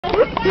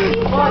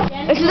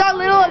This is our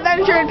little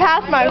adventure in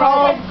pathmark.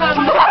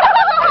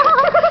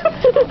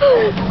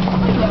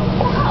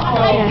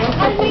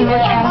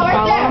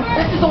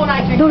 This is the one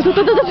I drink.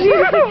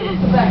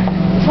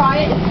 Try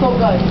it, it's so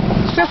good.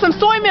 Just some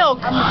soy milk.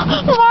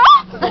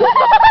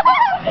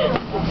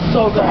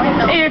 So good.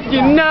 If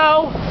you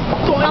know.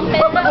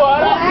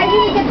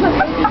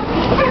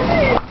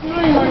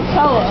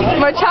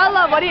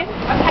 Marcella, what do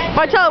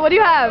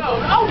you have?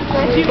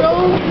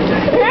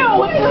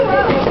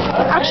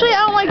 Actually,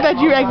 I don't like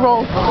veggie egg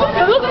rolls.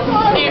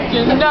 If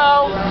you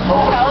know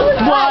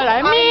what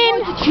I mean.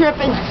 I'm going to trip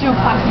and do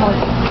pathmark.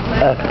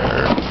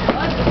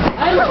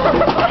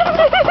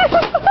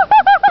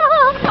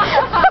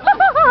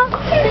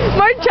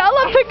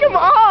 Marcella, pick him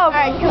up.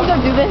 Alright, can we go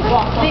do this?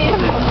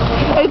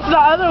 It's the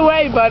other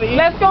way, buddy.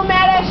 Let's go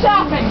mad at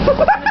shopping.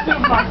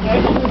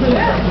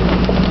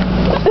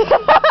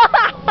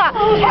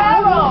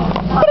 Carol,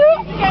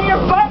 get your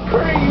butt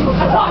cream.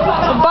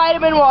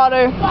 Vitamin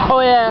water.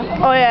 Oh yeah.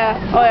 Oh yeah.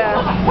 Oh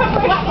yeah.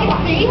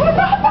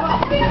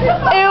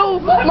 Ew,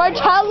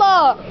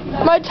 Marcella.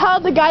 Marcella,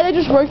 the guy that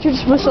just worked here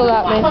just whistled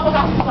at me.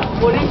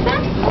 What is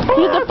that?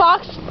 He did the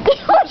fox.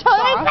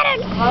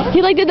 Marcella,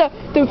 he like did the.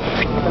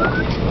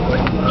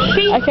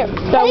 I can't.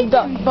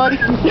 Buddy.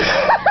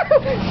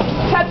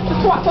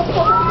 Twat.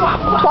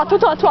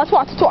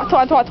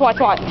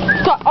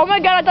 Oh my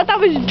god, I thought that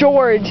was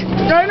George.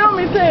 I know,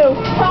 me too.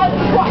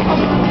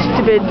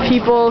 Stupid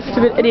people,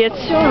 stupid idiots.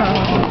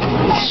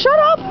 Shut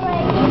up!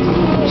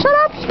 Shut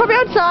up! She's probably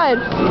outside.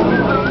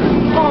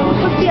 Oh,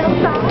 let's be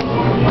outside.